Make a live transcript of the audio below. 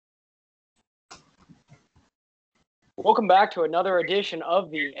Welcome back to another edition of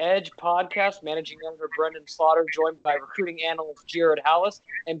the Edge podcast. Managing editor Brendan Slaughter, joined by recruiting analyst Jared Hallis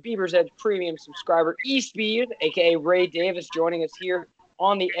and Beaver's Edge premium subscriber Eastbeard, aka Ray Davis, joining us here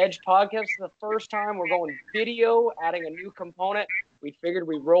on the Edge podcast. It's the first time we're going video, adding a new component. We figured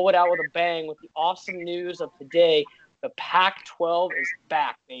we'd roll it out with a bang with the awesome news of today. The Pac-12 is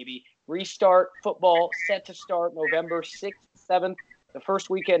back, baby. Restart football set to start November 6th, 7th, the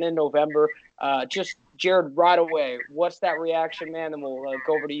first weekend in November. Jared, right away, what's that reaction, man? And we'll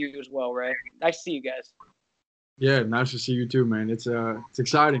go over to you as well, Ray. Nice to see you guys. Yeah, nice to see you too, man. It's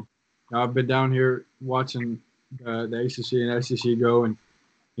exciting. I've been down here watching the ACC and SEC go, and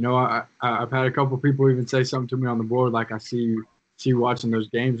I've had a couple people even say something to me on the board, like I see you watching those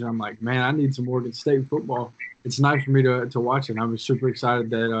games, and I'm like, man, I need some Oregon State football. It's nice for me to watch it. I'm super excited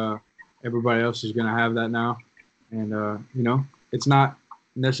that everybody else is going to have that now, and it's not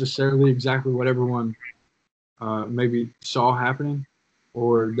necessarily exactly what everyone maybe saw happening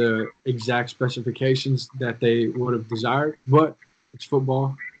or the exact specifications that they would have desired, but it's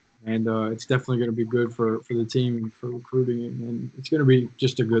football, and it's definitely going to be good for the team and for recruiting, and it's going to be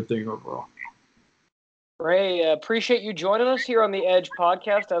just a good thing overall. Ray, appreciate you joining us here on the Edge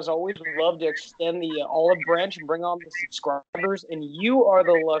podcast. As always, we love to extend the olive branch and bring on the subscribers, and you are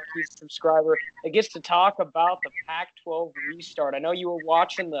the lucky subscriber that gets to talk about the Pac-12 restart. I know you were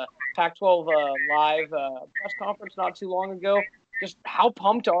watching the Pac-12 live press conference not too long ago. Just how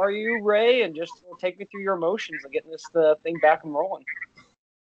pumped are you, Ray? And just take me through your emotions of getting this thing back and rolling.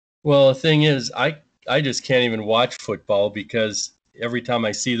 Well, the thing is, I just can't even watch football because every time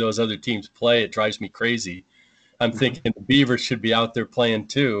I see those other teams play, it drives me crazy. I'm thinking the Beavers should be out there playing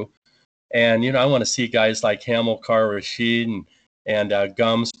too. And, I want to see guys like Hamilcar, Rashid, and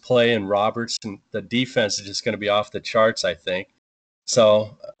Gums play, and Roberts. And the defense is just going to be off the charts, I think.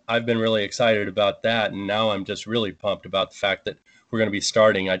 So I've been really excited about that. And now I'm just really pumped about the fact that we're going to be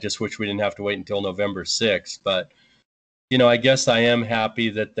starting. I just wish we didn't have to wait until November 6th. But, I guess I am happy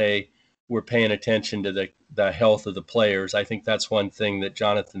that they were paying attention to the health of the players. I think that's one thing that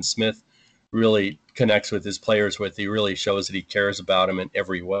Jonathan Smith really connects with his players with. He really shows that he cares about them in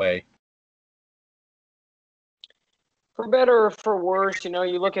every way. For better or for worse,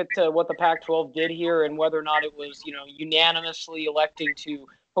 you look at what the Pac-12 did here and whether or not it was, unanimously electing to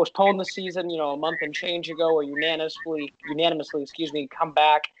postpone the season, a month and change ago, or unanimously, come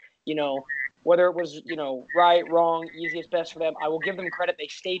back, whether it was, right, wrong, easiest, best for them. I will give them credit. They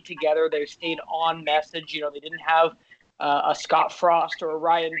stayed together. They stayed on message. They didn't have a Scott Frost or a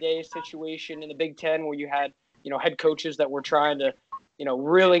Ryan Day situation in the Big Ten where you had, head coaches that were trying to,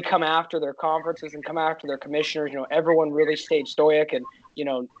 really come after their conferences and come after their commissioners. Everyone really stayed stoic and,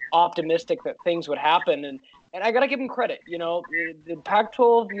 optimistic that things would happen. And I got to give them credit. The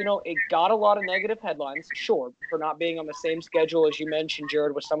Pac-12, it got a lot of negative headlines, sure, for not being on the same schedule, as you mentioned,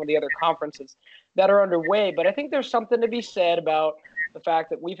 Jared, with some of the other conferences that are underway. But I think there's something to be said about the fact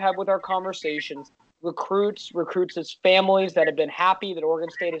that we've had with our conversations, recruits as families that have been happy that Oregon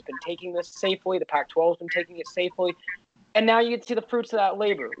State has been taking this safely, the Pac-12 has been taking it safely. And now you get to see the fruits of that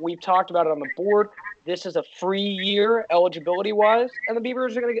labor. We've talked about it on the board. This is a free year eligibility-wise, and the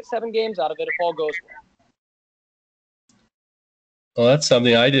Beavers are going to get 7 games out of it if all goes well. Well, that's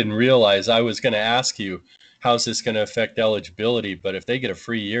something I didn't realize. I was going to ask you, how's this going to affect eligibility? But if they get a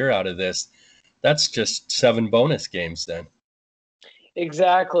free year out of this, that's just 7 bonus games then.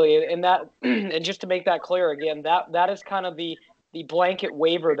 Exactly. And just to make that clear again, that is kind of the blanket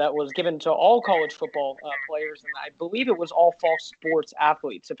waiver that was given to all college football players, and I believe it was all fall sports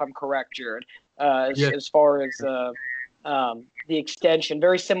athletes, if I'm correct, Jared, as far as the extension,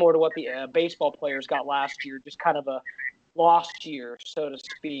 very similar to what the baseball players got last year, just kind of a lost year, so to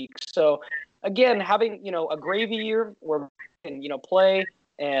speak. So, again, having, a gravy year where we can, play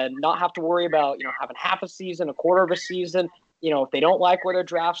and not have to worry about, having half a season, a quarter of a season. If they don't like where their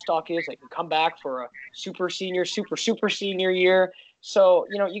draft stock is, they can come back for a super senior year. So,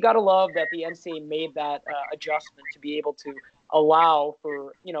 you got to love that the NCAA made that adjustment to be able to allow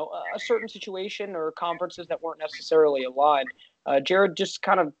for, a certain situation or conferences that weren't necessarily aligned. Jared, just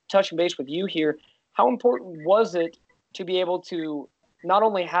kind of touching base with you here, how important was it to be able to not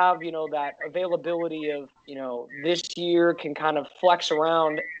only have, that availability of, this year can kind of flex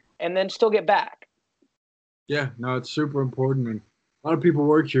around and then still get back? Yeah, no, it's super important, and a lot of people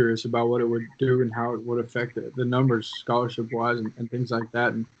were curious about what it would do and how it would affect the numbers scholarship-wise and things like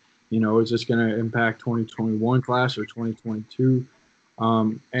that. And, is this going to impact 2021 class or 2022?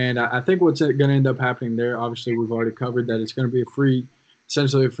 And I think what's going to end up happening there, obviously we've already covered that it's going to be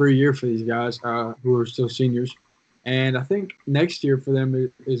essentially a free year for these guys who are still seniors. And I think next year for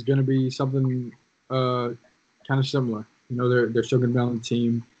them is going to be something kind of similar. They're still going to be on the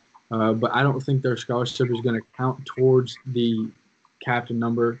team, but I don't think their scholarship is going to count towards the captain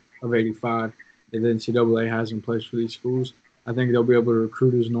number of 85 that the NCAA has in place for these schools. I think they'll be able to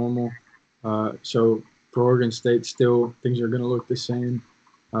recruit as normal. So for Oregon State, still things are going to look the same,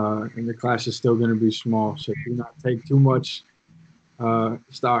 and the class is still going to be small. So do not take too much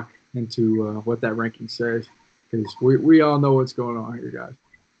stock into what that ranking says, because we all know what's going on here, guys.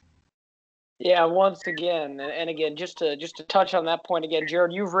 Yeah, once again, and again, just to touch on that point again,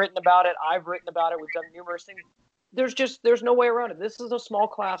 Jared, you've written about it. I've written about it. We've done numerous things. There's no way around it. This is a small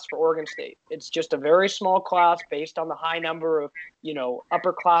class for Oregon State. It's just a very small class based on the high number of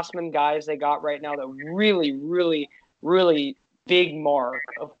upperclassmen guys they got right now. That really, really, really big mark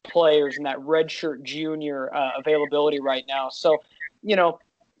of players in that redshirt junior availability right now. So,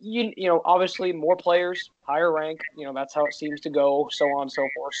 obviously more players, higher rank. That's how it seems to go. So on and so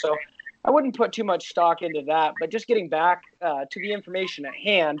forth. So I wouldn't put too much stock into that, but just getting back to the information at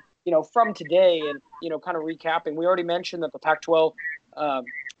hand, from today and, kind of recapping, we already mentioned that the Pac-12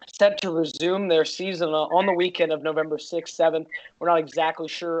 set to resume their season on the weekend of November 6th, 7th. We're not exactly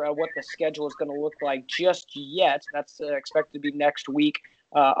sure what the schedule is going to look like just yet. That's expected to be next week,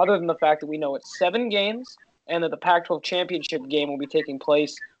 other than the fact that we know it's 7 games and that the Pac-12 championship game will be taking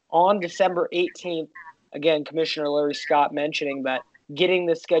place on December 18th. Again, Commissioner Larry Scott mentioning that getting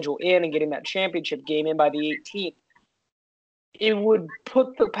this schedule in and getting that championship game in by the 18th, it would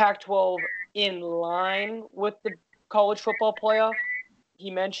put the Pac-12 in line with the college football playoff.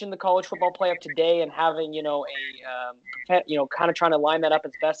 He mentioned the college football playoff today and having, kind of trying to line that up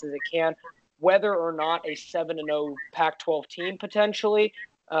as best as it can, whether or not a 7-0 Pac-12 team potentially,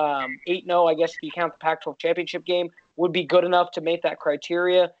 8-0, I guess if you count the Pac-12 championship game, would be good enough to make that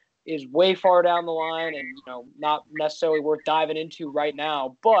criteria. Is way far down the line and, not necessarily worth diving into right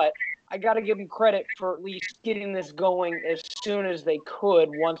now. But I got to give them credit for at least getting this going as soon as they could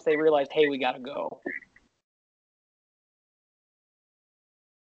once they realized, hey, we got to go.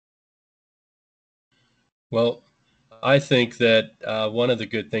 Well, I think that one of the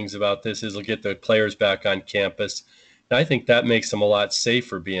good things about this is it'll get the players back on campus. And I think that makes them a lot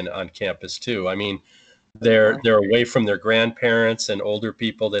safer being on campus too. I mean, they're away from their grandparents and older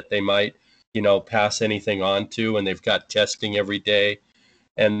people that they might, pass anything on to, and they've got testing every day,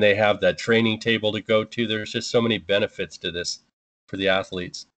 and they have that training table to go to. There's just so many benefits to this for the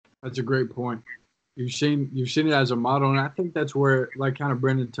athletes. That's a great point. You've seen it as a model, and I think that's where, like kind of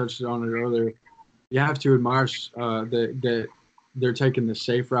Brendan touched on it earlier, you have to admire that they're taking the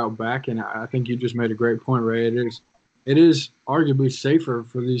safe route back, and I think you just made a great point, Ray. It is arguably safer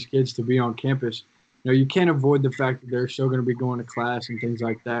for these kids to be on campus. You can't avoid the fact that they're still going to be going to class and things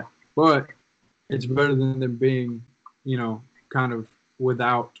like that, but it's better than them being, kind of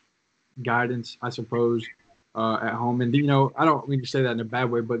without guidance, I suppose, at home. And, I don't mean to say that in a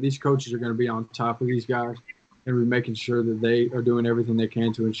bad way, but these coaches are going to be on top of these guys and be making sure that they are doing everything they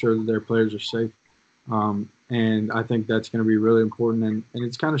can to ensure that their players are safe. And I think that's going to be really important. And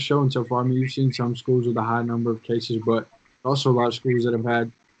it's kind of showing so far. I mean, you've seen some schools with a high number of cases, but also a lot of schools that have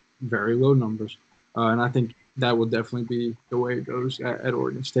had very low numbers. And I think that will definitely be the way it goes at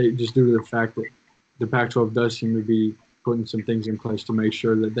Oregon State, just due to the fact that the Pac-12 does seem to be putting some things in place to make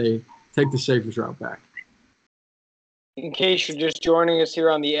sure that they take the safest route back. In case you're just joining us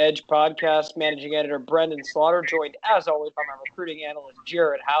here on the Edge podcast, managing editor Brendan Slaughter, joined as always by my recruiting analyst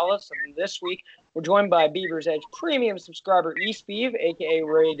Jared Hallis. And this week, we're joined by Beaver's Edge premium subscriber East Beav, a.k.a.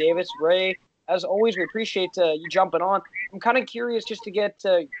 Ray Davis. Ray, as always, we appreciate you jumping on. I'm kind of curious just to get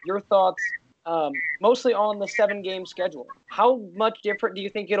your thoughts mostly on the 7-game schedule. How much different do you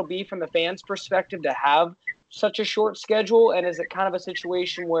think it'll be from the fans' perspective to have such a short schedule? And is it kind of a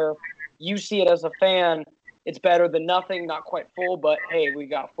situation where you see it as a fan, it's better than nothing, not quite full, but hey, we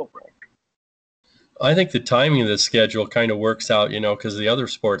got football? I think the timing of the schedule kind of works out, because the other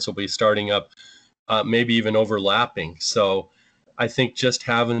sports will be starting up, maybe even overlapping. So I think just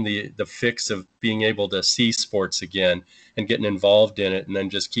having the fix of being able to see sports again and getting involved in it, and then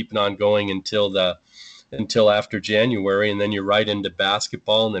just keeping on going until after January, and then you're right into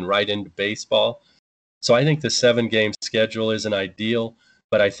basketball and then right into baseball. So I think the 7-game schedule isn't ideal,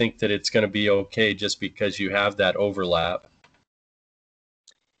 but I think that it's going to be okay just because you have that overlap.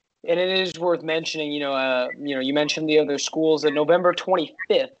 And it is worth mentioning, you mentioned the other schools. That November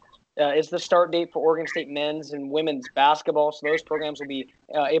 25th is the start date for Oregon State men's and women's basketball. So those programs will be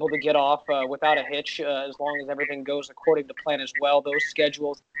able to get off without a hitch as long as everything goes according to plan as well. Those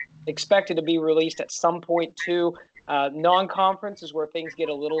schedules expected to be released at some point too. Non-conference is where things get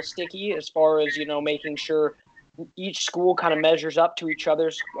a little sticky as far as, making sure each school kind of measures up to each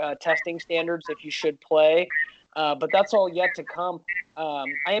other's testing standards if you should play. But that's all yet to come. I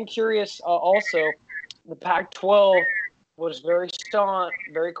am curious also, the Pac-12 was very staunch,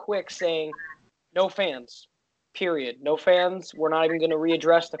 very quick, saying no fans, period. No fans. We're not even going to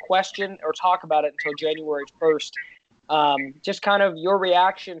readdress the question or talk about it until January 1st. Just kind of your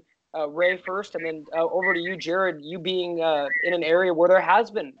reaction, Ray, first, and then over to you, Jared. You being in an area where there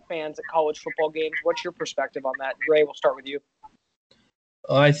has been fans at college football games, what's your perspective on that? Ray, we'll start with you.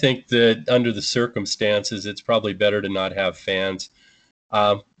 I think that under the circumstances, it's probably better to not have fans.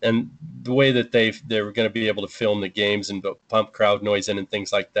 And the way that they're going to be able to film the games and pump crowd noise in and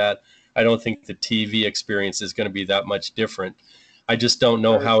things like that, I don't think the TV experience is going to be that much different. I just don't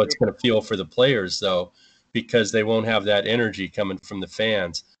know how it's going to feel for the players, though, because they won't have that energy coming from the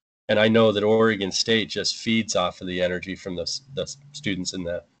fans. And I know that Oregon State just feeds off of the energy from the students and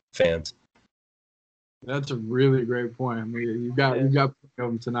the fans. That's a really great point. I mean, you got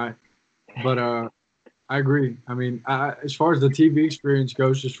them tonight, but I agree. I mean, as far as the TV experience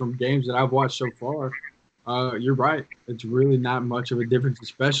goes, just from games that I've watched so far, you're right. It's really not much of a difference,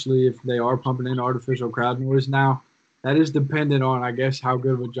 especially if they are pumping in artificial crowd noise. Now, that is dependent on, I guess, how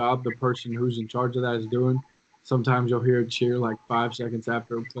good of a job the person who's in charge of that is doing. Sometimes you'll hear a cheer like 5 seconds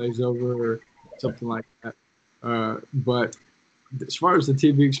after a play's over or something like that. But as far as the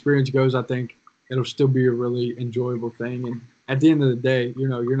TV experience goes, I think it'll still be a really enjoyable thing. And at the end of the day,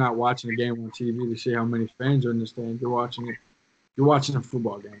 you're not watching a game on TV to see how many fans are in the stand. You're watching a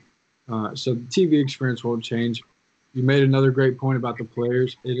football game. So the TV experience won't change. You made another great point about the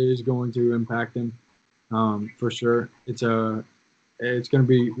players. It is going to impact them for sure. It's going to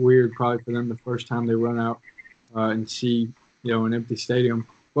be weird probably for them the first time they run out and see an empty stadium.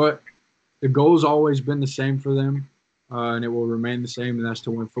 But the goal's always been the same for them, and it will remain the same, and that's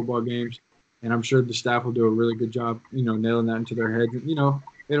to win football games. And I'm sure the staff will do a really good job, nailing that into their heads.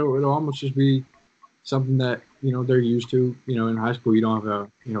 It'll almost just be something that, they're used to. In high school, you don't have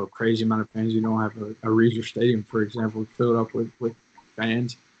a crazy amount of fans. You don't have a Reser Stadium, for example, filled up with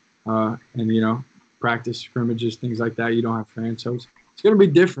fans. And, practice scrimmages, things like that, you don't have fans. So it's going to be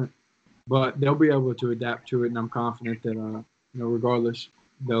different, but they'll be able to adapt to it. And I'm confident that, regardless,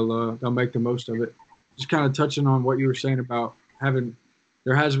 they'll make the most of it. Just kind of touching on what you were saying about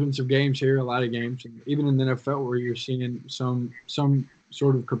there has been some games here, a lot of games, and even in the NFL where you're seeing some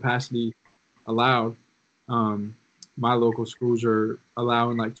sort of capacity allowed. My local schools are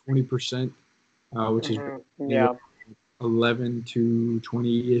allowing like 20%, which is 11 to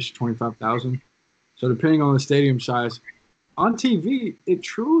 20-ish, 25,000. So depending on the stadium size, on TV, it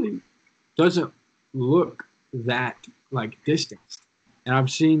truly doesn't look that like distanced. And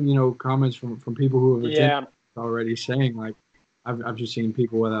I've seen, comments from people who have attended already saying like, I've just seen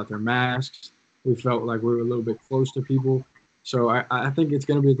people without their masks. We felt like we were a little bit close to people. So I think it's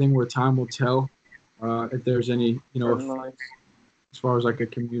going to be a thing where time will tell if there's any, as far as like a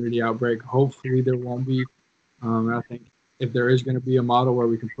community outbreak. Hopefully there won't be. And I think if there is going to be a model where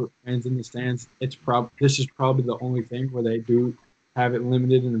we can put fans in the stands, this is probably the only thing where they do have it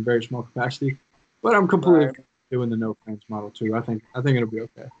limited in a very small capacity. But I'm completely doing the no fans model too. I think it'll be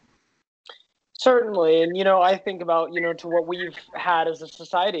okay. Certainly. And, I think about, to what we've had as a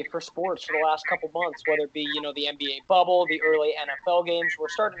society for sports for the last couple months, whether it be, the NBA bubble, the early NFL games. We're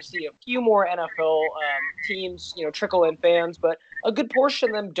starting to see a few more NFL teams, trickle in fans, but a good portion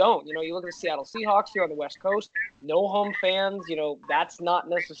of them don't. You look at the Seattle Seahawks here on the West Coast, no home fans, that's not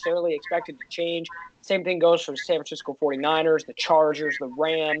necessarily expected to change. Same thing goes for San Francisco 49ers, the Chargers, the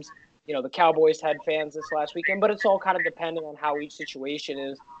Rams. The Cowboys had fans this last weekend, but it's all kind of dependent on how each situation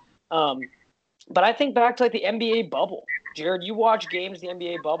is. But I think back to like the NBA bubble. Jared, you watch games in the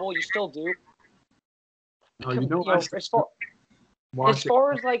NBA bubble, you still do. As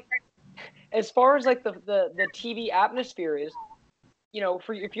far as the TV atmosphere is,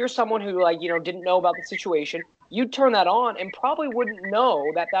 if you're someone who didn't know about the situation, you'd turn that on and probably wouldn't know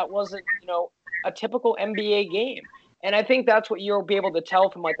that wasn't a typical NBA game. And I think that's what you'll be able to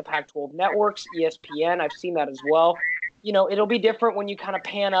tell from like the Pac-12 networks, ESPN. I've seen that as well. It'll be different when you kind of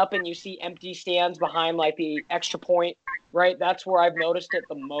pan up and you see empty stands behind like the extra point, right? That's where I've noticed it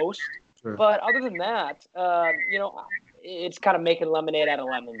the most. Sure. But other than that, it's kind of making lemonade out of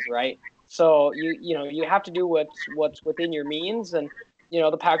lemons, right? So you have to do what's within your means, and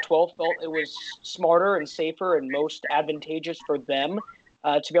the Pac-12 felt it was smarter and safer and most advantageous for them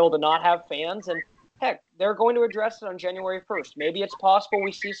to be able to not have fans. And heck, they're going to address it on January 1st. Maybe it's possible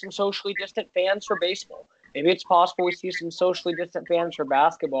we see some socially distant fans for baseball. Maybe it's possible we see some socially distant fans for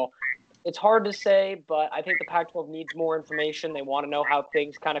basketball. It's hard to say, but I think the Pac-12 needs more information. They want to know how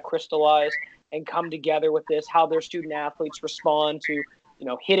things kind of crystallize. and come together with this, how their student athletes respond to,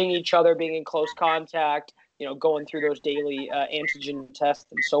 hitting each other, being in close contact, going through those daily antigen tests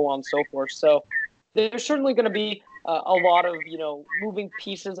and so on and so forth. So there's certainly going to be a lot of, moving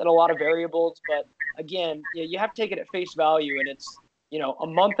pieces and a lot of variables. But again, you have to take it at face value. And it's, a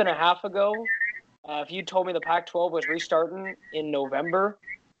month and a half ago, if you told me the Pac-12 was restarting in November,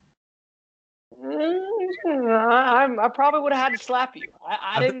 I probably would have had to slap you.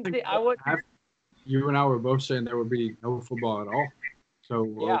 I didn't think I would. You and I were both saying there would be no football at all. So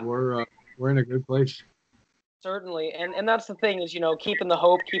Yeah. we're in a good place. Certainly, and that's the thing is, keeping the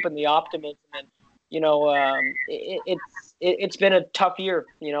hope, keeping the optimism, and it's been a tough year,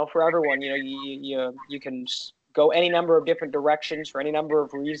 for everyone. You can go any number of different directions for any number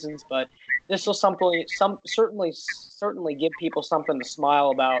of reasons, but this will certainly give people something to smile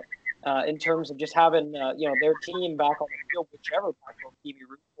about in terms of just having their team back on the field, whichever Pac-12 team you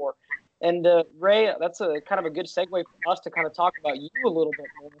root for. And Ray, that's a kind of a good segue for us to kind of talk about you a little bit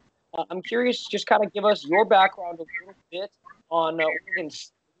more. I'm curious, just kind of give us your background a little bit on Oregon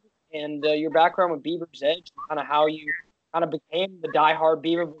State and your background with Beaver's Edge, and kind of how you kind of became the diehard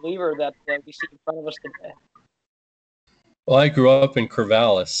Beaver believer that we see in front of us today. Well, I grew up in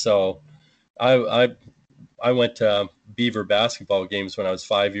Corvallis, so I went to Beaver basketball games when I was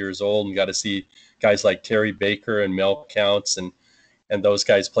 5 years old and got to see guys like Terry Baker and Mel Counts and those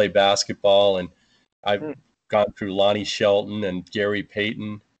guys play basketball. And I've gone through Lonnie Shelton and Gary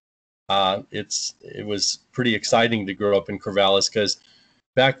Payton. It was pretty exciting to grow up in Corvallis because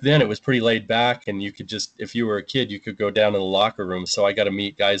back then it was pretty laid back, and you could just, if you were a kid, you could go down to the locker room. So I got to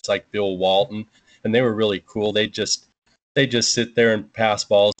meet guys like Bill Walton, and they were really cool. They just sit there and pass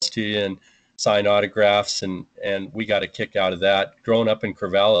balls to you and sign autographs, and we got a kick out of that. Growing up in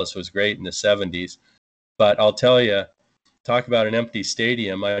Corvallis was great in the 70s. But I'll tell you, talk about an empty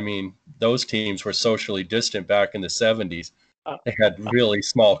stadium. I mean, those teams were socially distant back in the 70s. They had really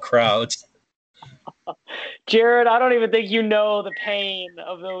small crowds. Jared, I don't even think you know the pain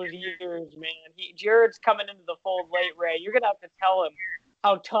of those years, man. Jared's coming into the fold late, Ray. You're going to have to tell him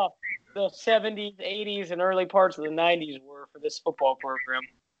how tough the 70s, 80s, and early parts of the 90s were for this football program.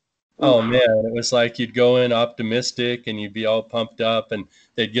 Oh, man, it was like you'd go in optimistic and you'd be all pumped up, and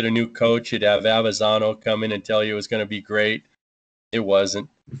they'd get a new coach. You'd have Avizano come in and tell you it was going to be great. It wasn't.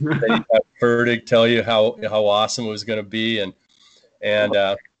 They'd have Fertig tell you how awesome it was going to be, and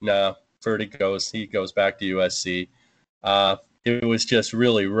no, Fertig goes back to USC. It was just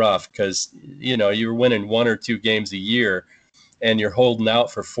really rough because you were winning 1 or 2 games a year, and you're holding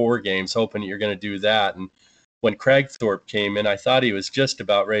out for 4 games, hoping that you're going to do that. And when Cragthorpe came in, I thought he was just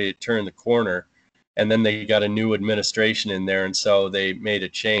about ready to turn the corner, and then they got a new administration in there, and so they made a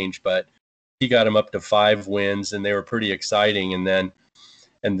change. But he got him up to 5 wins, and they were pretty exciting. And then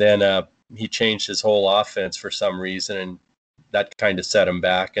he changed his whole offense for some reason, and that kind of set him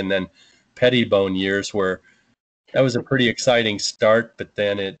back. And then Pettibone years that was a pretty exciting start, but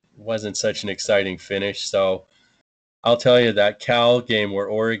then it wasn't such an exciting finish. So I'll tell you, that Cal game where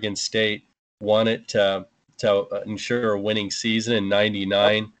Oregon State won it to ensure a winning season in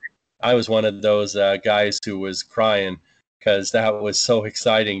 '99, I was one of those guys who was crying because that was so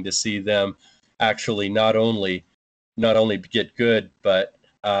exciting to see them actually not only get good, but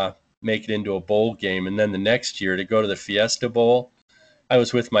make it into a bowl game. And then the next year to go to the Fiesta Bowl, I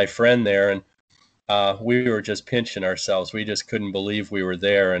was with my friend there, and we were just pinching ourselves. We just couldn't believe we were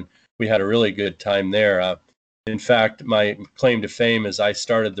there, and we had a really good time there. In fact, my claim to fame is I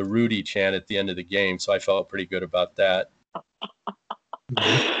started the Rudy chant at the end of the game, so I felt pretty good about that.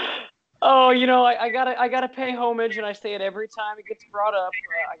 Oh, I gotta pay homage, and I say it every time it gets brought up.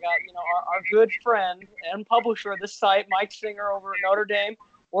 I got, our good friend and publisher of this site, Mike Singer over at Notre Dame.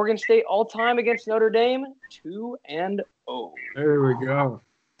 Oregon State all-time against Notre Dame, 2-0. There we go.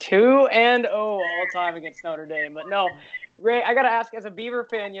 2-0 all-time against Notre Dame. But no, Ray, I got to ask, as a Beaver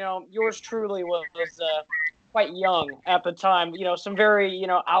fan, yours truly was quite young at the time. Some very,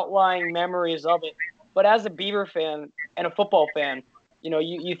 outlying memories of it. But as a Beaver fan and a football fan,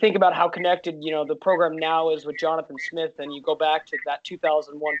 you think about how connected, the program now is with Jonathan Smith, and you go back to that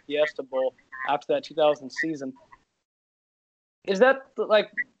 2001 Fiesta Bowl after that 2000 season. Is that like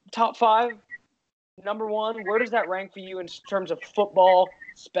top 5, number 1? Where does that rank for you in terms of football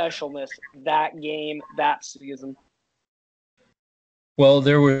specialness, that game, that season? Well,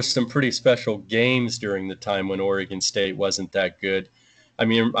 there were some pretty special games during the time when Oregon State wasn't that good. I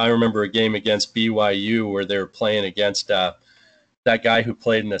mean, I remember a game against BYU where they were playing against that guy who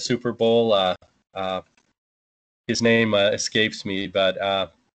played in the Super Bowl. His name escapes me,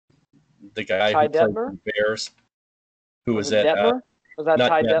 but the guy Ty who Detmer? played for the Bears. Who was it at Detmer? Was that not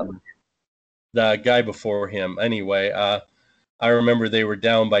Ty Detmer. Detmer? the guy before him. Anyway, I remember they were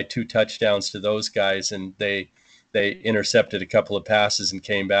down by 2 touchdowns to those guys, and they intercepted a couple of passes and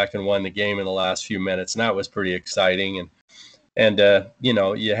came back and won the game in the last few minutes, and that was pretty exciting. And you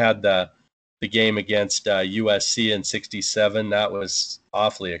know, you had the game against USC in '67. That was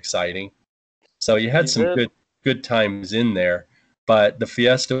awfully exciting. So you had some good times in there, but the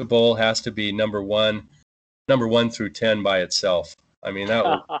Fiesta Bowl has to be number one through 10 by itself. I mean,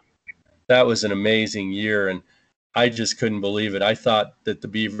 that was an amazing year, and I just couldn't believe it. I thought that the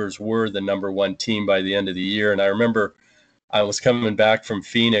Beavers were the number one team by the end of the year, and I remember I was coming back from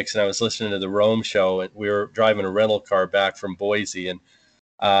Phoenix, and I was listening to the Rome show, and we were driving a rental car back from Boise, and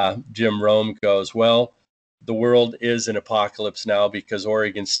Jim Rome goes, "Well, the world is an apocalypse now because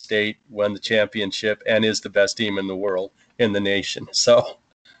Oregon State won the championship and is the best team in the world, in the nation." So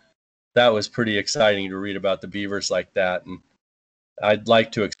that was pretty exciting to read about the Beavers like that, and I'd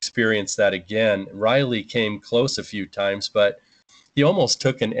like to experience that again. Riley came close a few times, but he almost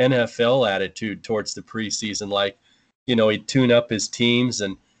took an NFL attitude towards the preseason. Like, you know, he'd tune up his teams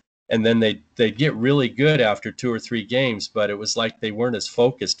and then they'd get really good after 2 or 3 games, but it was like they weren't as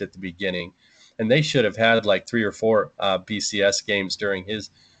focused at the beginning. And they should have had like 3 or 4 BCS games during his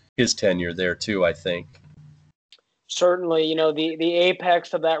tenure there too, I think. Certainly, you know, the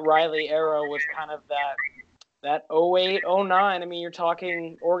apex of that Riley era was kind of that 08, 09. I mean, you're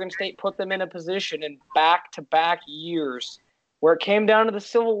talking Oregon State put them in a position in back-to-back years where it came down to the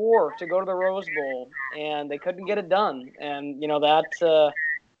Civil War to go to the Rose Bowl, and they couldn't get it done. And, you know, that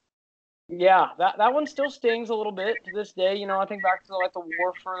one still stings a little bit to this day. You know, I think back to like the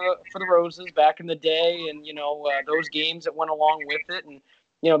war for the Roses back in the day, and, you know, those games that went along with it. And,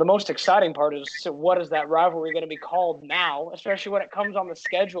 you know, the most exciting part is, so what is that rivalry going to be called now, especially when it comes on the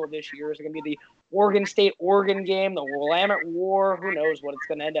schedule this year? Is it going to be the Oregon State-Oregon game, the Willamette War? Who knows what it's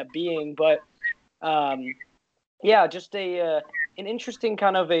going to end up being? But, just an interesting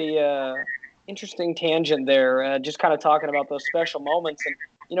kind of interesting tangent there, just kind of talking about those special moments. And,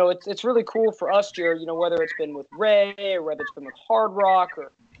 you know, it's really cool for us, Jared, you know, whether it's been with Ray or whether it's been with Hard Rock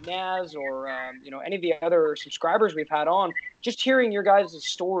or Naz or, you know, any of the other subscribers we've had on, just hearing your guys'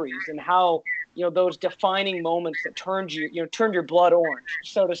 stories and how, you know, those defining moments that turned your blood orange,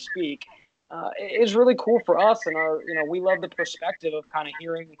 so to speak, is really cool for us. And we love the perspective of kind of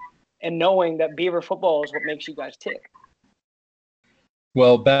hearing and knowing that Beaver football is what makes you guys tick.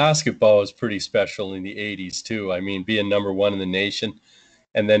 Well, basketball was pretty special in the 80s too. I mean, being number one in the nation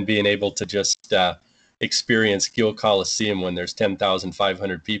and then being able to just experience Gill Coliseum when there's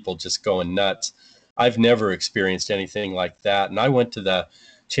 10,500 people just going nuts. I've never experienced anything like that. And I went to the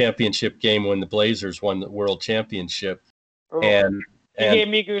championship game when the Blazers won the world championship. And you gave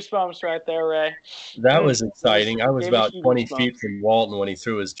me goosebumps right there, Ray. That was exciting. I was about 20 feet from Walton when he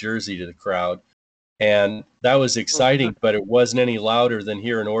threw his jersey to the crowd. And that was exciting, but it wasn't any louder than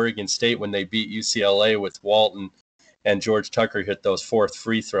here in Oregon State when they beat UCLA with Walton and George Tucker hit those 4th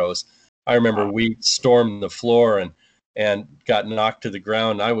free throws. I remember we stormed the floor and got knocked to the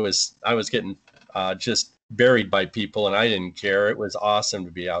ground. I was getting just buried by people, and I didn't care. It was awesome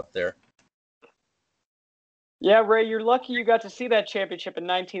to be out there. Yeah, Ray, you're lucky you got to see that championship in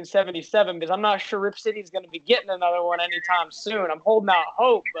 1977 because I'm not sure Rip City's going to be getting another one anytime soon. I'm holding out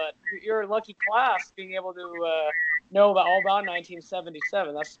hope, but you're a lucky class being able to know all about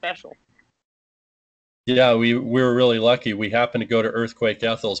 1977. That's special. Yeah, we were really lucky. We happened to go to Earthquake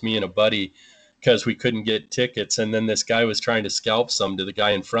Ethel's, me and a buddy, because we couldn't get tickets. And then this guy was trying to scalp some to the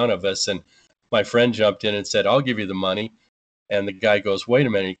guy in front of us. And my friend jumped in and said, "I'll give you the money." And the guy goes, "Wait a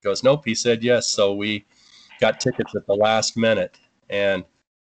minute." He goes, "Nope." He said, "Yes." So we got tickets at the last minute. And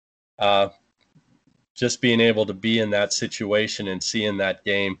just being able to be in that situation and seeing that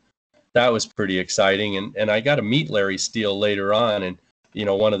game, that was pretty exciting. And I got to meet Larry Steele later on, and, you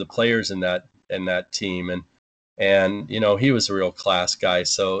know, one of the players in that team. And you know, he was a real class guy.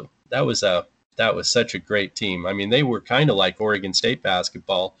 So that was such a great team. I mean, they were kind of like Oregon State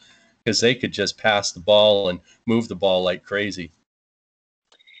basketball because they could just pass the ball and move the ball like crazy.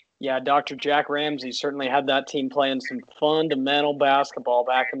 Yeah, Dr. Jack Ramsey certainly had that team playing some fundamental basketball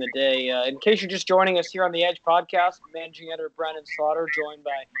back in the day. In case you're just joining us here on the Edge podcast, managing editor Brandon Slaughter, joined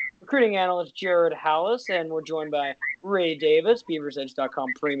by recruiting analyst Jared Hallis, and we're joined by Ray Davis,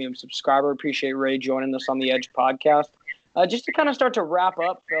 BeaversEdge.com premium subscriber. Appreciate Ray joining us on the Edge podcast. Just to kind of start to wrap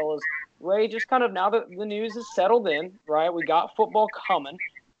up, fellas, Ray, just kind of now that the news is settled in, right? We got football coming.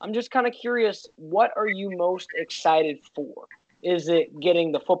 I'm just kind of curious, what are you most excited for? Is it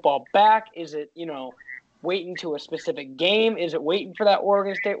getting the football back? Is it, you know, waiting to a specific game? Is it waiting for that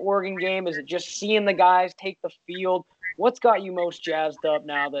Oregon State-Oregon game? Is it just seeing the guys take the field? what's got you most jazzed up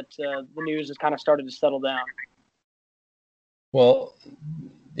now that the news has kind of started to settle down? Well,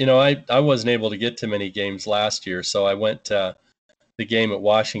 I wasn't able to get to many games last year, so I went to the game at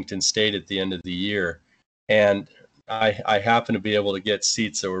Washington State at the end of the year, and I happened to be able to get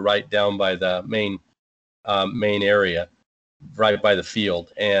seats that were right down by the main area, right by the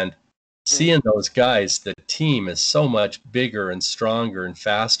field. And seeing those guys, the team is so much bigger and stronger and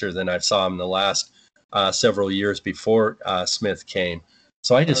faster than I saw them the last several years before Smith came.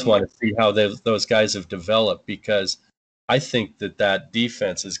 So I just want to see how those guys have developed, because I think that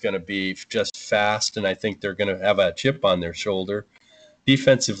defense is going to be just fast, and I think they're going to have a chip on their shoulder.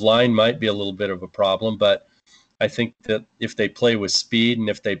 Defensive line might be a little bit of a problem, but I think that if they play with speed and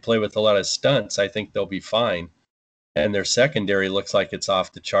if they play with a lot of stunts, I think they'll be fine. And their secondary looks like it's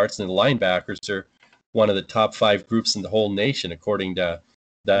off the charts, and the linebackers are one of the top 5 groups in the whole nation, according to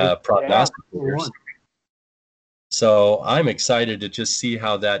the prognosticators. So I'm excited to just see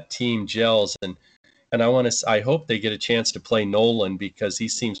how that team gels, and I hope they get a chance to play Nolan, because he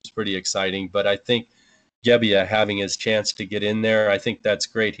seems pretty exciting. But I think Gebbia having his chance to get in there, I think that's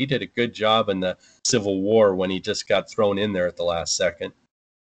great. He did a good job in the Civil War when he just got thrown in there at the last second.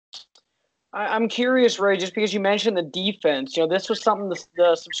 I'm curious, Ray, just because you mentioned the defense. This was something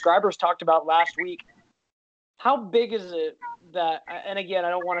the subscribers talked about last week. How big is it that, and again, I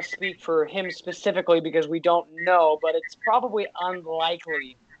don't want to speak for him specifically because we don't know, but it's probably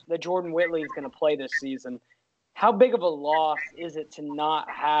unlikely that Jordan Whitley is going to play this season. How big of a loss is it to not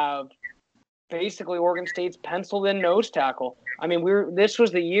have basically Oregon State's penciled in nose tackle? I mean, this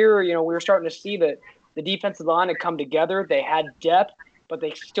was the year, we were starting to see that the defensive line had come together. They had depth, but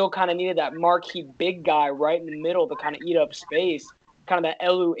they still kind of needed that marquee big guy right in the middle to kind of eat up space, kind of that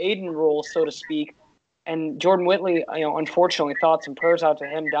Elu Aiden role, so to speak. And Jordan Whitley, unfortunately, thoughts and prayers out to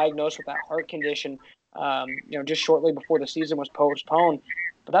him, diagnosed with that heart condition, just shortly before the season was postponed.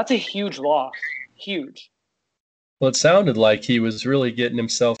 But that's a huge loss, huge. Well, it sounded like he was really getting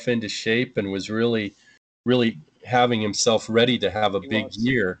himself into shape and was really, really having himself ready to have a big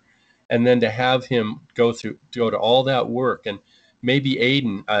year. And then to have him go to all that work, and maybe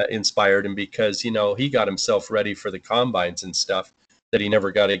Aiden inspired him, because, he got himself ready for the combines and stuff that he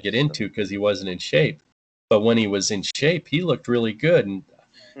never got to get into because he wasn't in shape. But when he was in shape, he looked really good. And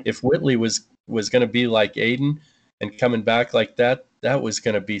if Whitley was going to be like Aiden and coming back like that, that was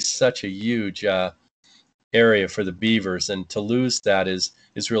going to be such a huge area for the Beavers. And to lose that is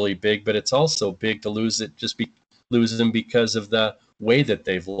really big, but it's also big to lose him because of the way that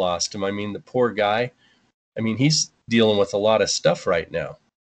they've lost him. I mean, the poor guy, he's dealing with a lot of stuff right now.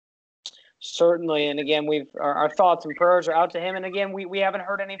 Certainly, and again, our thoughts and prayers are out to him. And again, we haven't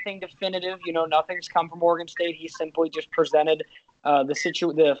heard anything definitive. Nothing's come from Oregon State. He simply just presented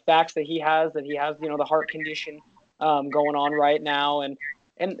the facts that he has the heart condition going on right now, and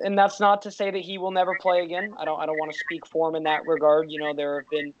that's not to say that he will never play again. I don't want to speak for him in that regard. There have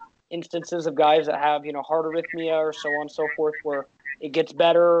been instances of guys that have heart arrhythmia or so on and so forth where it gets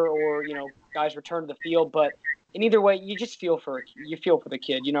better, or guys return to the field, but in either way, you just feel for the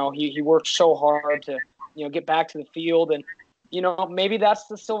kid. He worked so hard to get back to the field, and maybe that's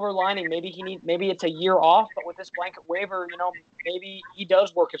the silver lining. Maybe it's a year off, but with this blanket waiver, maybe he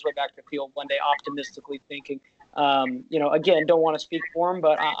does work his way back to the field one day. Optimistically thinking, again, don't want to speak for him,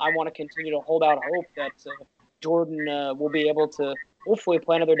 but I want to continue to hold out hope that Jordan will be able to hopefully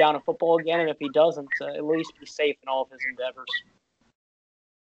play another down of football again, and if he doesn't, at least be safe in all of his endeavors.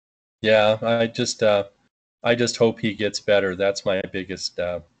 Yeah, I just hope he gets better. That's my biggest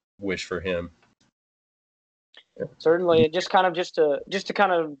wish for him. Certainly, just to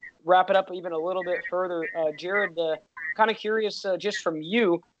kind of wrap it up even a little bit further, Jared, kind of curious, just from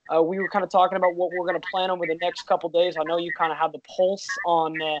you, we were kind of talking about what we're going to plan over the next couple days. I know you kind of have the pulse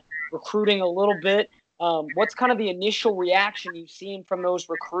on recruiting a little bit. What's kind of the initial reaction you've seen from those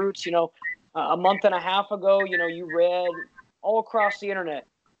recruits? A month and a half ago, you read all across the internet,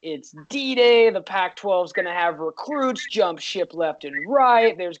 it's D-Day. The Pac-12 is going to have recruits jump ship left and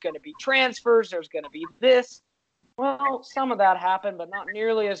right. There's going to be transfers. There's going to be this. Well, some of that happened, but not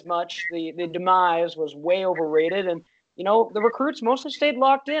nearly as much. The demise was way overrated, and the recruits mostly stayed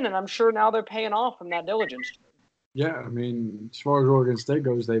locked in, and I'm sure now they're paying off from that diligence. Yeah, as far as Oregon State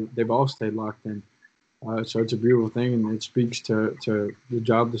goes, they've all stayed locked in. So it's a beautiful thing, and it speaks to the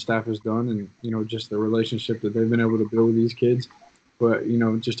job the staff has done, and just the relationship that they've been able to build with these kids. But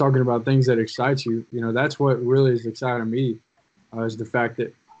just talking about things that excite you, that's what really is exciting me, is the fact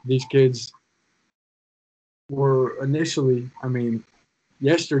that these kids were initially,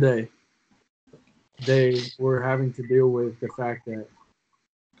 yesterday, they were having to deal with the fact that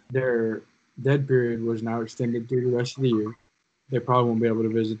their dead period was now extended through the rest of the year. They probably won't be able to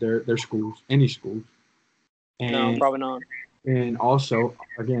visit their schools, any schools. No, And probably not. and also,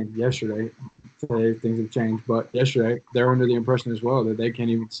 again, yesterday, today things have changed, but yesterday they're under the impression as well that they can't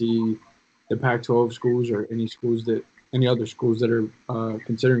even see the Pac-12 schools or any other schools that are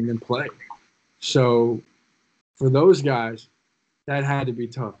considering them play. So for those guys, that had to be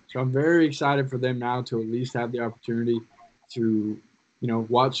tough. So I'm very excited for them now to at least have the opportunity to,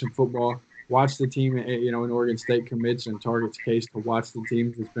 watch some football, watch the team, in Oregon State commits and targets case to watch the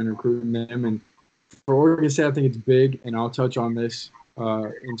teams that's been recruiting them. And for Oregon State, I think it's big, and I'll touch on this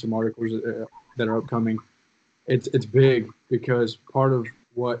in some articles that are upcoming. It's big because part of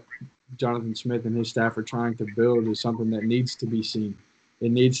what Jonathan Smith and his staff are trying to build is something that needs to be seen.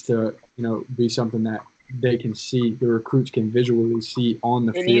 It needs to, be something that they can see, the recruits can visually see on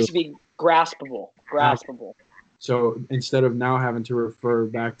the It field. needs to be graspable. So instead of now having to refer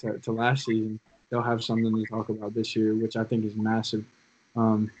back to last season, they'll have something to talk about this year, which I think is massive.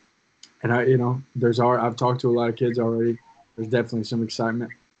 And I've talked to a lot of kids already. There's definitely some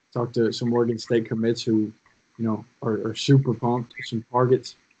excitement. Talked to some Oregon State commits who, are super pumped. Some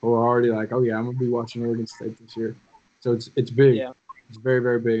targets who are already like, oh yeah, I'm gonna be watching Oregon State this year. So it's big. Yeah. It's very,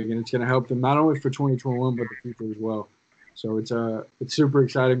 very big, and it's gonna help them not only for 2021 but the future as well. So it's super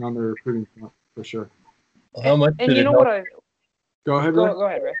exciting on the recruiting front for sure. How much And did you it know help? what I Go ahead, Ray. go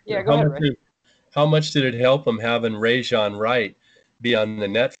ahead, Ray. Yeah, go ahead, Ray. How much did it help them having Rajon Wright be on the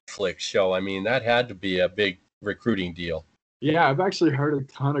Netflix show? I mean, that had to be a big recruiting deal. Yeah, I've actually heard a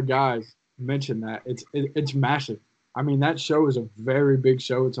ton of guys mention that. It's massive. I mean, that show is a very big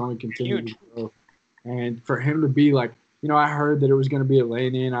show. It's only continued to grow. And for him to be like, I heard that it was going to be a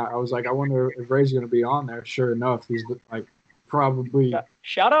lane-in. I was like, I wonder if Ray's going to be on there. Sure enough, he's like probably –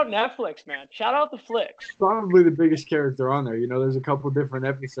 Shout out Netflix, man. Shout out the flicks. Probably the biggest character on there. There's a couple different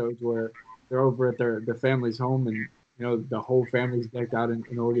episodes where they're over at their family's home and, the whole family's decked out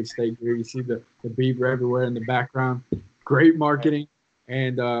in Oregon State gear. You see the beaver everywhere in the background. Great marketing.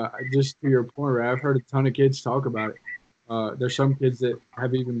 And just to your point, Ray, I've heard a ton of kids talk about it. There's some kids that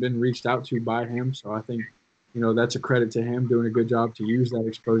have even been reached out to by him. So I think, that's a credit to him doing a good job to use that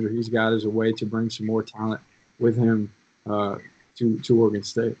exposure he's got as a way to bring some more talent with him to Oregon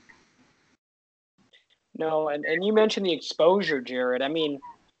State. No, and you mentioned the exposure, Jared. I mean,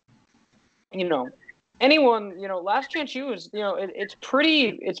 anyone, Last Chance U is, it's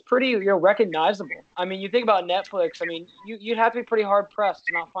pretty, recognizable. I mean, you think about Netflix. I mean, you'd have to be pretty hard pressed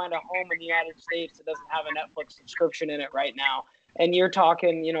to not find a home in the United States that doesn't have a Netflix subscription in it right now. And you're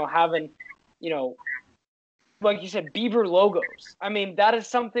talking, having, like you said, Beaver logos. I mean, that is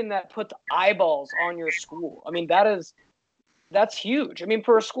something that puts eyeballs on your school. I mean, that's huge. I mean,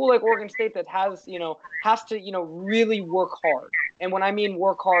 for a school like Oregon State that has to, really work hard. And when I mean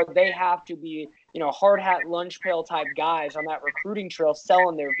work hard, they have to be, hard hat, lunch pail type guys on that recruiting trail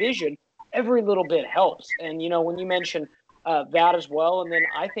selling their vision. Every little bit helps. And, when you mention that as well, and then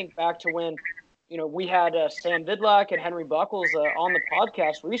I think back to when, we had Sam Vidlak and Henry Buckles on the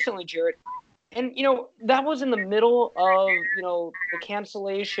podcast recently, Jared. And, that was in the middle of, the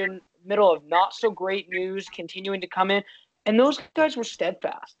cancellation, middle of not so great news continuing to come in. And those guys were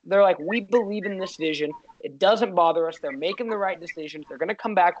steadfast. They're like, we believe in this vision. It doesn't bother us. They're making the right decisions. They're going to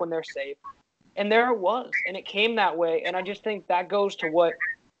come back when they're safe. And there it was. And it came that way. And I just think that goes to what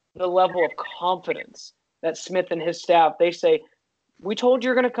the level of confidence that Smith and his staff, they say, we told you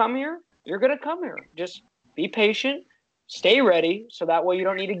you're going to come here. You're going to come here. Just be patient. Stay ready. So that way you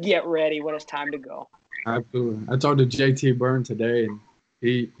don't need to get ready when it's time to go. Absolutely. I talked to JT Byrne today, and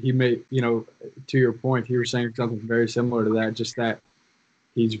he made, to your point, he was saying something very similar to that, just that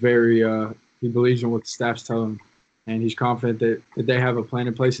he's very he believes in what the staff's telling him, and he's confident that they have a plan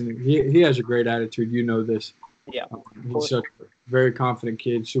in place, and he has a great attitude. This. Yeah. He's such a very confident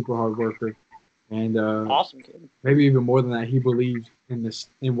kid, super hard worker, and awesome kid. Maybe even more than that, he believes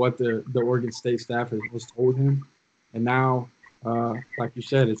in what the Oregon State staff has told him, and now like you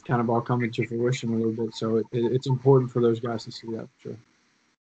said, it's kind of all coming to fruition a little bit. So it's important for those guys to see that for sure.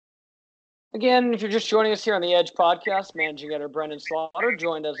 Again, if you're just joining us here on the Edge podcast, managing editor Brendan Slaughter,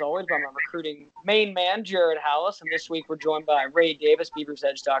 joined as always by my recruiting main man, Jared Hallis. And this week we're joined by Ray Davis,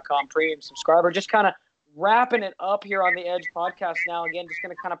 BeaversEdge.com premium subscriber. Just kind of wrapping it up here on the Edge podcast now. Again, just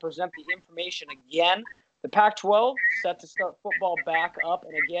going to kind of present the information again. The Pac-12 set to start football back up.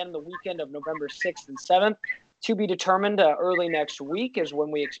 And again, the weekend of November 6th and 7th. To be determined early next week is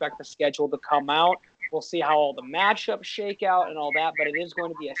when we expect the schedule to come out. We'll see how all the matchups shake out and all that, but it is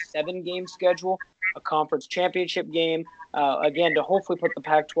going to be a 7-game schedule, a conference championship game, again, to hopefully put the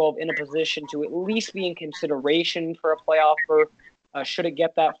Pac-12 in a position to at least be in consideration for a playoff berth, should it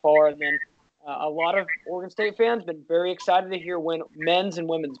get that far. And then A lot of Oregon State fans been very excited to hear when men's and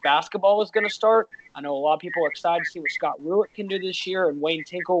women's basketball is going to start. I know a lot of people are excited to see what Scott Ruick can do this year and Wayne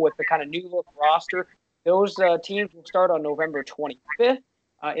Tinkle with the kind of new look roster. Those teams will start on November 25th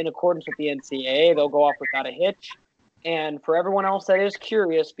in accordance with the NCAA. They'll go off without a hitch. And for everyone else that is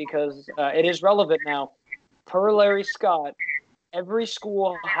curious, because it is relevant now, per Larry Scott, every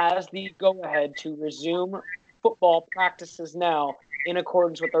school has the go-ahead to resume football practices now in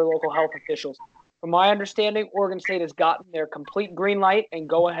accordance with their local health officials. From my understanding, Oregon State has gotten their complete green light and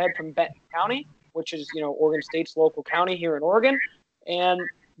go-ahead from Benton County, which is, Oregon State's local county here in Oregon. And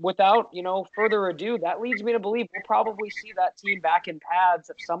without, further ado, that leads me to believe we'll probably see that team back in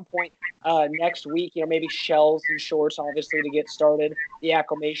pads at some point next week. Maybe shells and shorts, obviously, to get started, the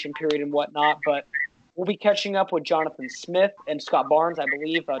acclimation period and whatnot. But we'll be catching up with Jonathan Smith and Scott Barnes, I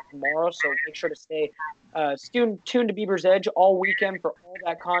believe, tomorrow. So make sure to stay tuned to Beaver's Edge all weekend for all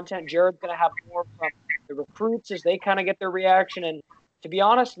that content. Jared's going to have more from the recruits as they kind of get their reaction. And to be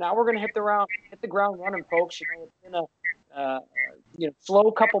honest, now we're going to hit the ground running, folks. It's been a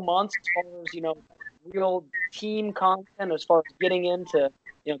slow couple months as far as real team content, as far as getting into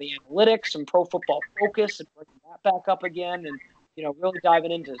the analytics and Pro Football Focus and bringing that back up again, and really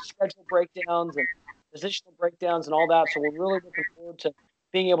diving into schedule breakdowns and positional breakdowns and all that. So we're really looking forward to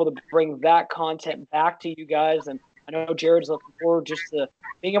being able to bring that content back to you guys. And I know Jared's looking forward just to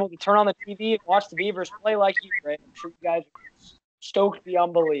being able to turn on the TV and watch the Beavers play like you, right? I'm sure you guys are stoked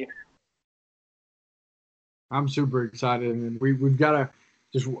beyond belief. I'm super excited, and we've got to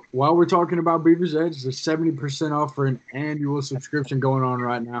just, while we're talking about Beaver's Edge, there's 70% off for an annual subscription going on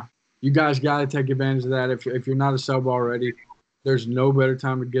right now. You guys got to take advantage of that. If you're not a sub already, there's no better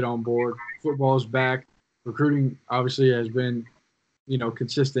time to get on board. Football's back. Recruiting obviously has been,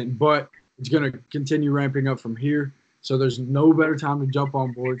 consistent, but it's going to continue ramping up from here. So there's no better time to jump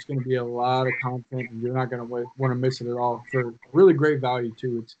on board. It's going to be a lot of content, and you're not going to want to miss it at all for really great value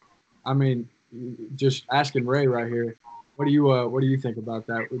too. Just asking Ray right here, what do you think about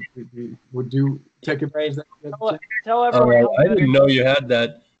that? Would you take advantage of that? Tell everyone. I didn't know you had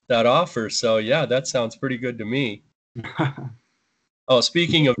that offer. So yeah, that sounds pretty good to me. Oh,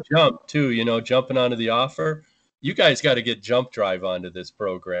 speaking of Jump too, jumping onto the offer, you guys got to get Jump Drive onto this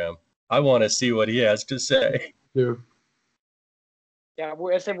program. I want to see what he has to say. Yeah,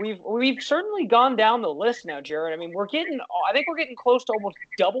 I said we've certainly gone down the list now, Jared. I mean, I think we're getting close to almost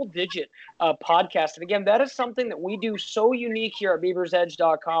double-digit podcasts. And again, that is something that we do so unique here at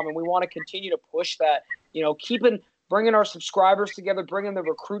BeaversEdge.com, and we want to continue to push that. Bringing our subscribers together, bringing the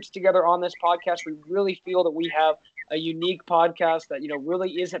recruits together on this podcast. We really feel that we have a unique podcast that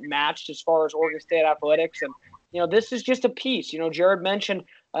really isn't matched as far as Oregon State athletics. And this is just a piece. Jared mentioned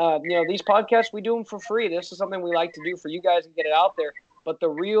these podcasts, we do them for free. This is something we like to do for you guys and get it out there. But the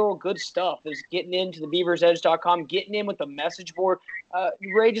real good stuff is getting into the BeaversEdge.com, getting in with the message board.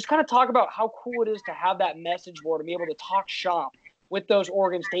 Ray, just kind of talk about how cool it is to have that message board and be able to talk shop with those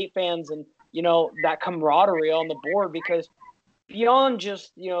Oregon State fans and, that camaraderie on the board, because beyond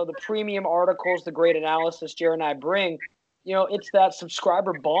just, the premium articles, the great analysis Jared and I bring, it's that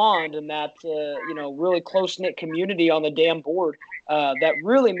subscriber bond and that, really close-knit community on the damn board that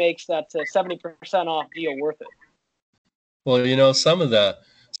really makes that 70% off deal worth it. Well, some of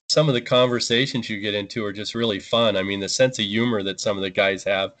the conversations you get into are just really fun. I mean, the sense of humor that some of the guys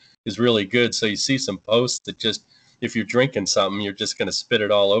have is really good. So you see some posts that just, if you're drinking something, you're just going to spit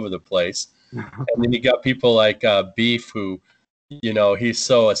it all over the place. And then you got people like Beef, who, he's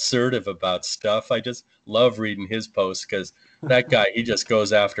so assertive about stuff. I just love reading his posts because that guy, he just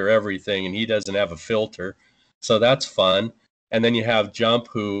goes after everything and he doesn't have a filter. So that's fun. And then you have Jump,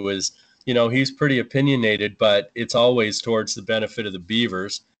 who is, he's pretty opinionated, but it's always towards the benefit of the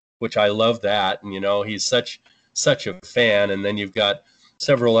Beavers, which I love that. And, he's such a fan. And then you've got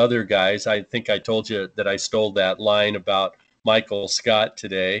several other guys. I think I told you that I stole that line about Michael Scott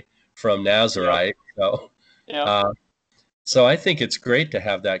today from Nazarite. Yeah. So I think it's great to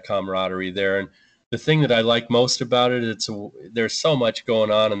have that camaraderie there. And the thing that I like most about it, there's so much going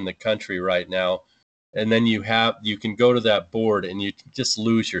on in the country right now. And then you can go to that board and you just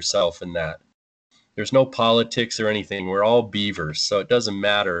lose yourself in that. There's no politics or anything. We're all Beavers. So it doesn't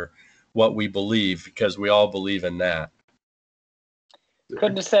matter what we believe because we all believe in that.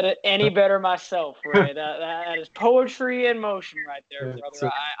 Couldn't have said it any better myself, Ray. That is poetry in motion right there,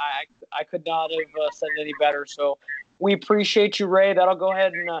 brother. I could not have said it any better. So we appreciate you, Ray. That'll go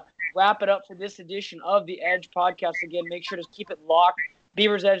ahead and wrap it up for this edition of the Edge podcast. Again, make sure to keep it locked.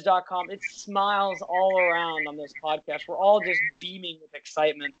 BeaversEdge.com. It smiles all around on this podcast. We're all just beaming with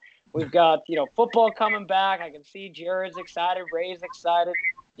excitement. We've got, football coming back. I can see Jared's excited. Ray's excited.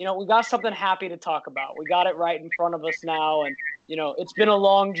 we got something happy to talk about. We got it right in front of us now, and it's been a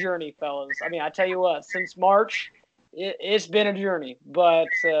long journey, fellas. I mean, I tell you what, since March, it's been a journey. But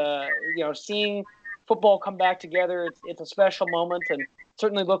seeing football come back together, it's a special moment, and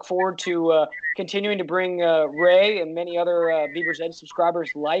certainly look forward to continuing to bring Ray and many other Beaver's Edge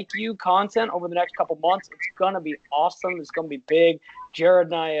subscribers like you content over the next couple months. It's going to be awesome. It's going to be big. Jared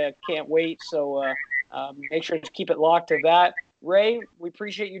and I can't wait, so make sure to keep it locked to that. Ray, we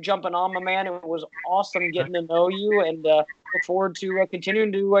appreciate you jumping on, my man. It was awesome getting to know you, and look forward to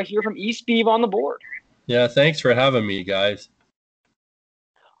continuing to hear from East Beav on the board. Yeah, thanks for having me, guys.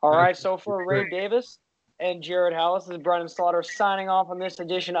 All right, so for Ray Davis and Jared Hallis, this is Brennan Slaughter signing off on this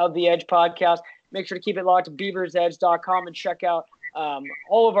edition of the Edge Podcast. Make sure to keep it locked to beaversedge.com and check out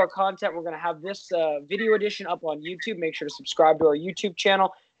all of our content. We're going to have this video edition up on YouTube. Make sure to subscribe to our YouTube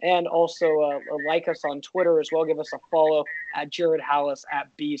channel and also like us on Twitter as well. Give us a follow at Jared Hallis at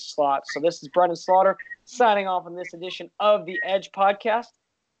BSlot. So this is Brennan Slaughter signing off on this edition of the Edge Podcast.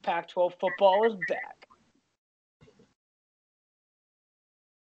 Pac-12 football is back.